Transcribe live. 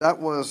That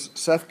was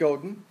Seth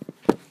Godin.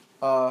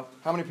 How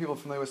many people are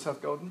familiar with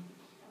Seth Godin?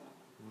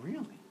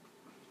 Really?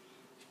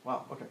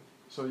 Wow, okay.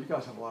 So you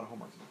guys have a lot of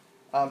homework to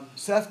do.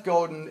 Seth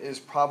Godin is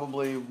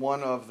probably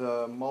one of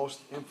the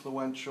most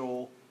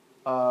influential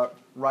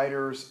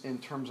writers in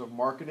terms of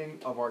marketing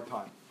of our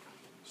time.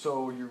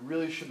 So you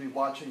really should be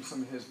watching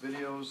some of his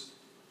videos.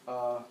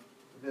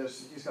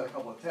 He's got a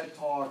couple of TED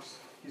Talks.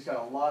 He's got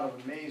a lot of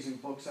amazing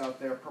books out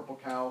there, Purple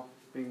Cow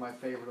being my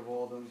favorite of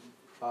all of them.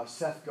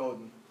 Seth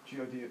Godin,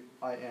 Godin.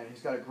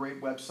 He's got a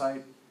great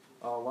website.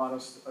 A lot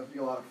of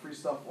free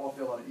stuff off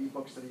there, a lot of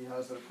ebooks that he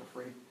has that are for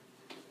free.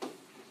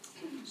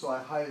 So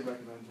I highly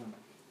recommend him.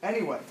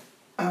 Anyway,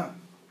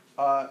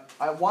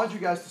 I wanted you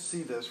guys to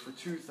see this for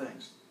two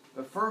things.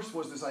 The first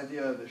was this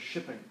idea of the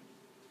shipping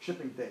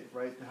date,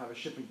 right? To have a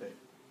shipping date.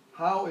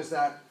 How is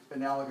that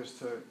analogous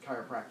to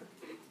chiropractic?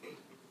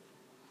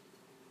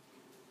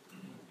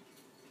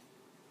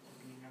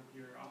 Opening up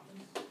your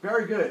office?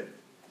 Very good.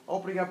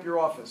 Opening up your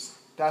office.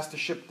 That's the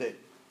ship date.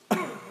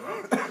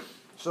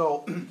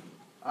 So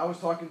I was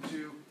talking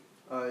to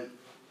a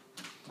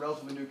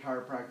relatively new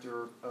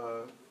chiropractor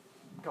a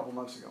couple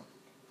months ago,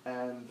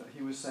 and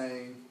he was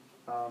saying,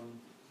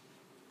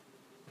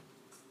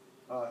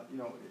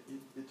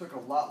 it took a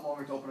lot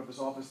longer to open up his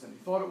office than he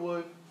thought it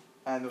would,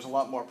 and there's a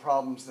lot more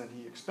problems than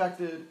he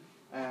expected,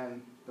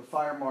 and the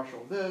fire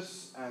marshal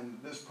this, and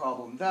this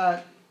problem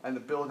that, and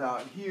the build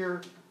out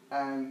here,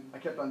 and I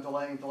kept on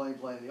delaying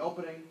the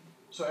opening.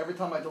 So every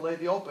time I delayed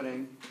the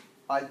opening,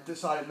 I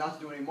decided not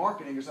to do any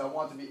marketing because I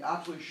wanted to be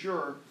absolutely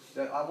sure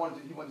that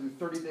he wanted to do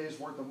 30 days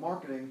worth of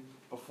marketing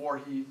before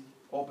he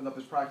opened up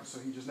his practice.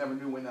 So he just never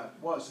knew when that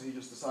was. So he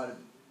just decided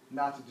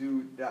not to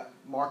do that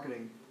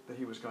marketing that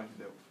he was going to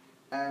do.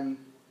 And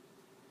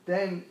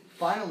then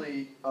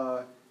finally,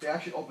 they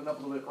actually opened up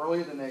a little bit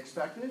earlier than they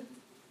expected.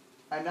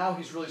 And now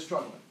he's really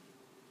struggling.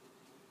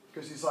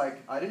 Because he's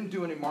like, I didn't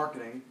do any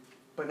marketing,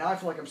 but now I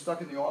feel like I'm stuck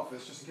in the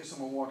office just in case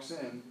someone walks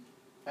in.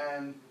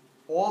 And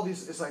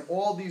it's like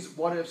all these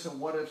what ifs and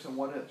what ifs and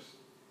what ifs.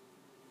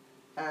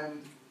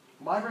 And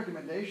my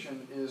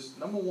recommendation is,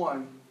 number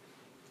one,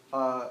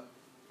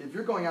 if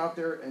you're going out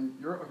there and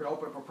you're going to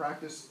open up a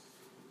practice,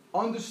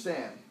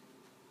 understand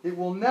it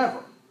will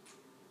never,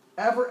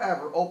 ever,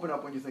 ever open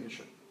up when you think it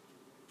should.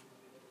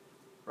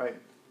 Right?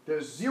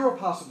 There's zero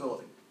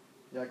possibility.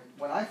 Like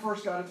when I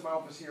first got into my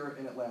office here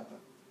in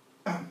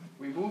Atlanta,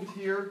 we moved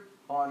here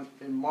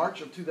in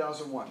March of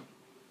 2001.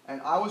 And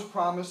I was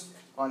promised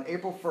on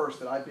April 1st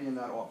that I'd be in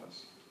that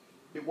office.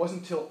 It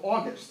wasn't until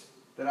August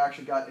that I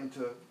actually got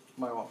into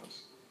my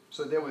office.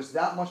 So there was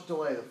that much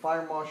delay. The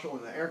fire marshal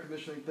and the air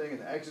conditioning thing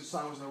and the exit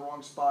sign was in the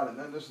wrong spot and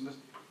then this and this.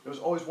 There was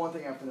always one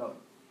thing after another.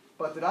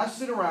 But did I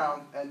sit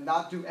around and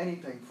not do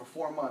anything for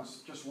 4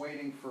 months just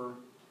waiting for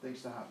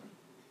things to happen?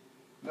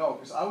 No,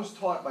 because I was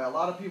taught by a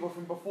lot of people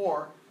from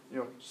before,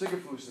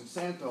 Sigafus and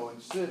Santo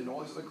and Sid and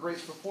all these other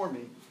greats before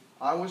me,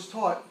 I was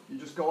taught you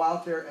just go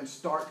out there and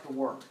start the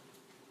work.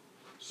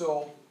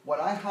 So what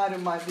I had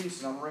in my lease,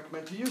 and I'm going to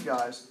recommend to you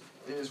guys,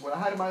 is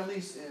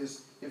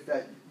if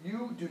that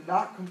you do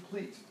not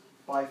complete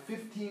by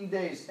 15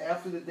 days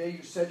after the day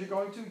you said you're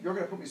going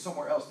to put me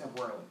somewhere else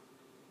temporarily.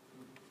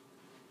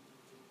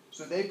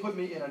 So they put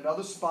me in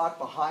another spot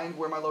behind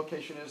where my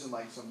location is in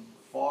like some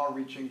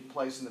far-reaching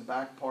place in the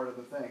back part of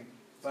the thing.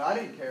 But I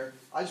didn't care.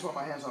 I just wanted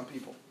my hands on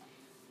people.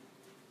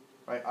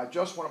 Right? I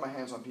just wanted my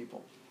hands on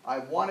people. I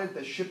wanted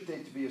the ship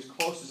date to be as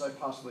close as I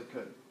possibly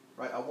could.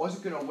 Right? I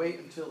wasn't going to wait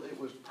until it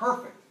was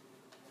perfect.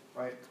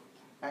 Right?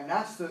 And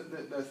that's the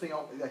thing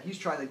that he's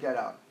trying to get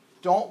out.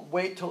 Don't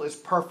wait till it's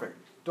perfect.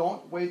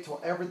 Don't wait till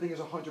everything is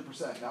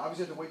 100%. Now,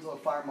 obviously, you have to wait till a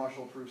fire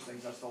marshal approves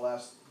things. That's the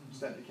last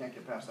step. You can't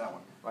get past that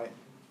one. Right?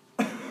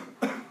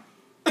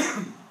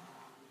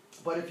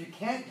 But if you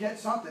can't get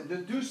something,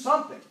 then do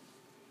something.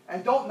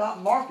 And don't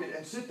not market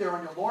and sit there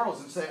on your laurels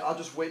and say, I'll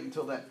just wait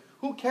until then.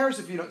 Who cares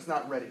if it's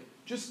not ready?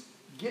 Just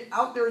get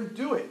out there and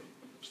do it.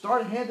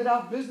 Start handing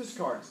out business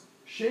cards,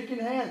 shaking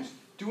hands,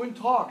 doing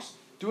talks,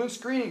 doing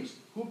screenings.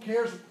 Who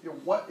cares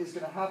what is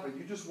going to happen?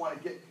 You just want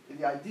to get, and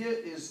the idea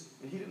is,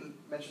 and he didn't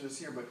mention this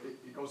here, but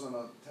it goes on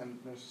 10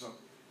 minutes or so.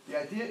 The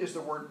idea is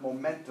the word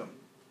momentum.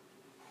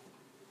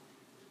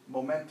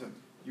 Momentum.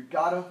 You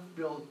got to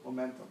build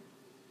momentum.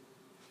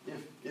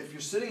 If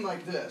you're sitting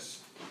like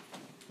this,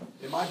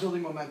 am I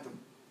building momentum?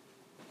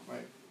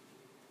 Right?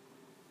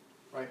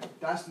 Right?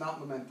 That's not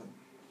momentum.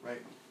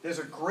 Right? There's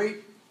a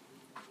great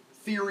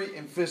theory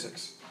in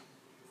physics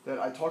that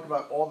I talk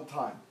about all the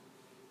time.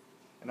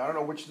 And I don't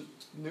know which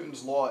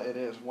Newton's law it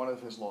is, one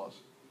of his laws.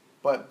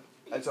 But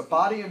it's a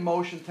body in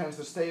motion tends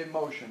to stay in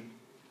motion.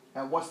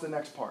 And what's the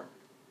next part?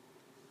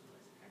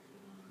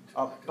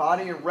 A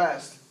body in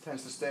rest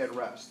tends to stay at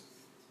rest.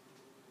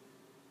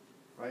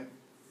 Right?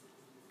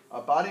 A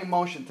body in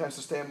motion tends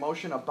to stay in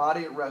motion. A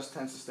body at rest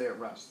tends to stay at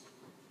rest.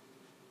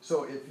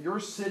 So if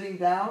you're sitting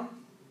down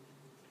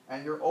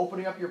and you're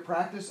opening up your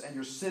practice and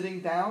you're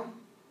sitting down,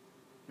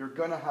 you're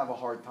going to have a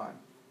hard time.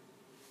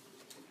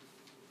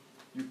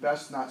 You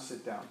best not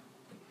sit down.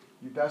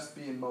 You best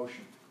be in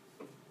motion.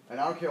 And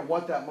I don't care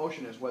what that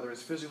motion is, whether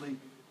it's physically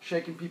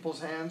shaking people's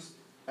hands,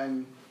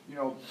 and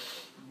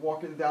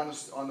walking down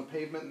on the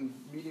pavement and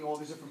meeting all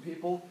these different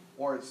people,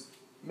 or it's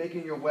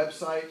making your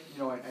website,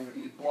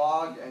 and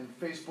blog and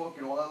Facebook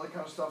and all that other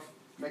kind of stuff,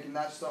 making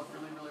that stuff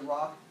really, really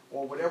rock,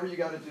 or whatever you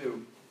got to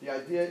do. The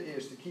idea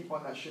is to keep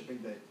on that shipping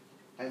date,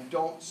 and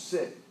don't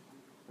sit.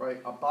 Right?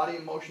 A body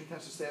in motion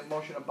tends to stay in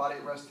motion. A body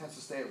at rest tends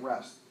to stay at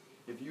rest.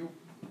 If you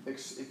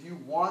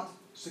want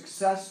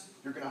success,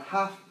 you're going to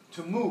have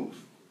to move.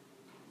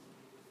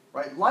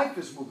 Right? Life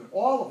is movement.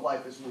 All of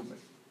life is movement.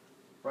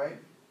 Right?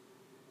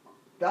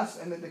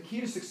 And the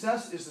key to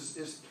success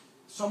is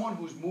someone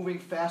who's moving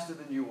faster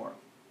than you are.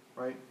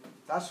 Right?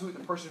 That's the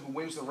person who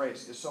wins the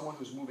race, is someone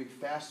who's moving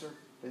faster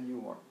than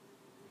you are.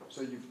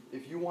 So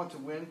if you want to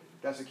win,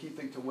 that's a key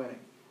thing to winning.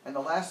 And the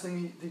last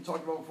thing he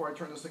talked about before I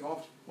turned this thing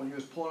off, when he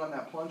was pulling on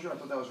that plunger, I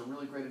thought that was a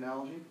really great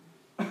analogy.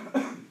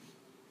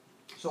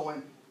 So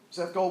when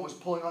Seth Gold was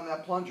pulling on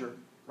that plunger,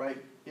 right,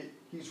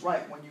 he's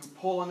right. When you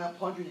pull on that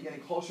plunger, you're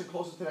getting closer and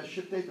closer to that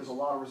ship date, there's a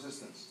lot of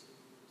resistance.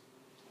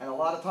 And a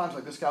lot of times,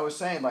 like this guy was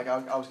saying, like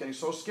I was getting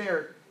so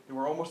scared that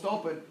we're almost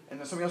open, and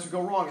then something else would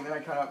go wrong, and then I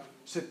kind of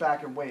sit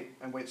back and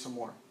wait some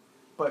more.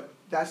 But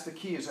that's the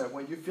key, is that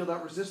when you feel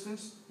that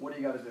resistance, what do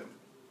you got to do?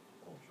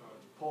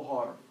 Pull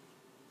harder,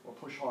 or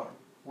push harder.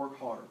 Work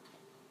harder,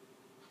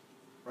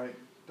 right?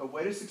 The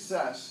way to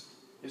success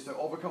is to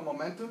overcome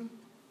momentum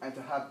and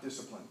to have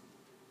discipline.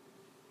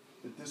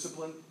 The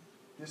discipline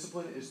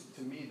is,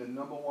 to me, the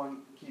number one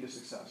key to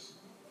success,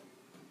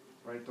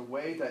 right? The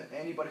way that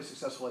anybody's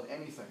successful at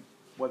anything,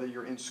 whether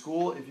you're in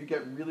school, if you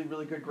get really,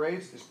 really good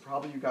grades, is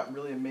probably you got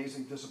really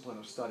amazing discipline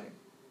of studying,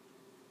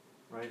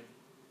 right?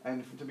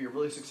 And to be a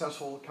really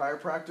successful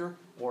chiropractor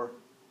or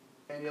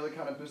any other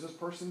kind of business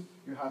person,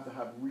 you have to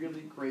have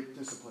really great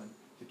discipline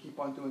to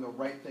keep on doing the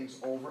right things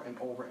over and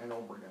over and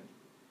over again.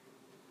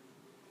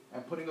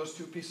 And putting those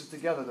two pieces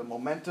together, the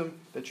momentum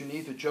that you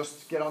need to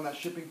just get on that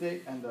shipping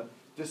date and the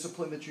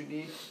discipline that you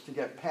need to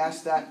get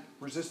past that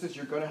resistance.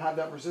 You're going to have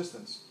that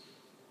resistance,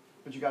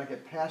 but you got to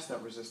get past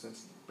that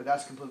resistance. But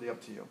that's completely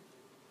up to you.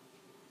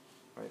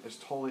 Right? It's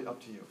totally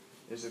up to you.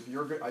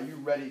 Are you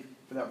ready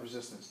for that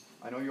resistance?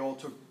 I know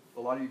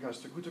a lot of you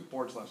guys who took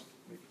boards last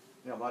week?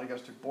 Yeah, a lot of you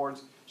guys took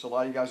boards, so a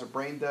lot of you guys are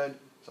brain dead,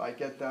 so I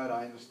get that,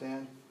 I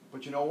understand.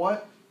 But you know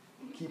what?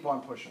 Keep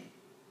on pushing,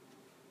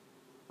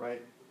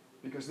 right?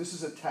 Because this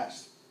is a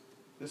test.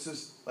 This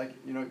is like,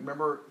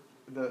 remember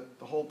the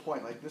whole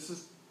point. Like this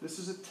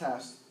is a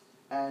test,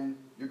 and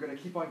you're going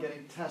to keep on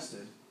getting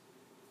tested.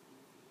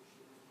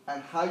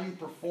 And how you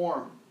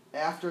perform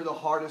after the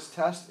hardest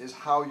test is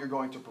how you're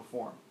going to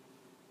perform,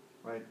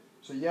 right?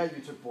 So yeah,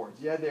 you took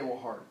boards. Yeah, they were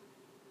hard.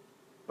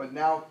 But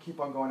now keep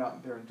on going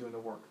out there and doing the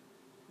work.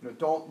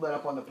 Don't let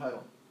up on the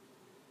pedal,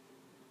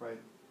 right?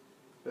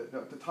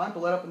 The time to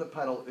let up on the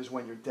pedal is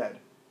when you're dead,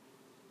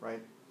 right?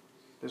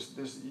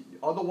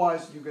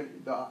 Otherwise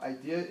the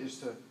idea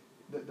is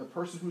the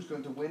person who's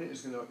going to win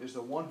is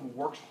the one who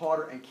works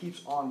harder and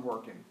keeps on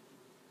working,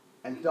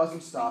 and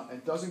doesn't stop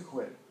and doesn't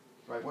quit,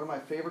 right? One of my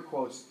favorite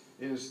quotes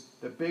is,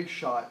 "The big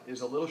shot is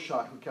a little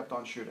shot who kept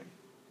on shooting."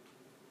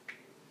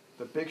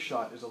 The big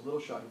shot is a little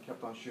shot who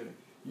kept on shooting.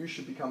 You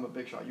should become a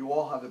big shot. You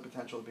all have the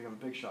potential to become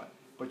a big shot,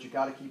 but you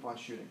got to keep on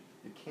shooting.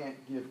 You can't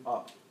give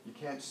up. You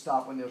can't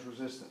stop when there's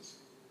resistance.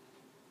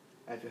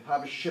 And if you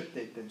have a ship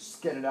date, then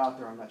just get it out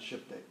there on that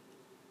ship date.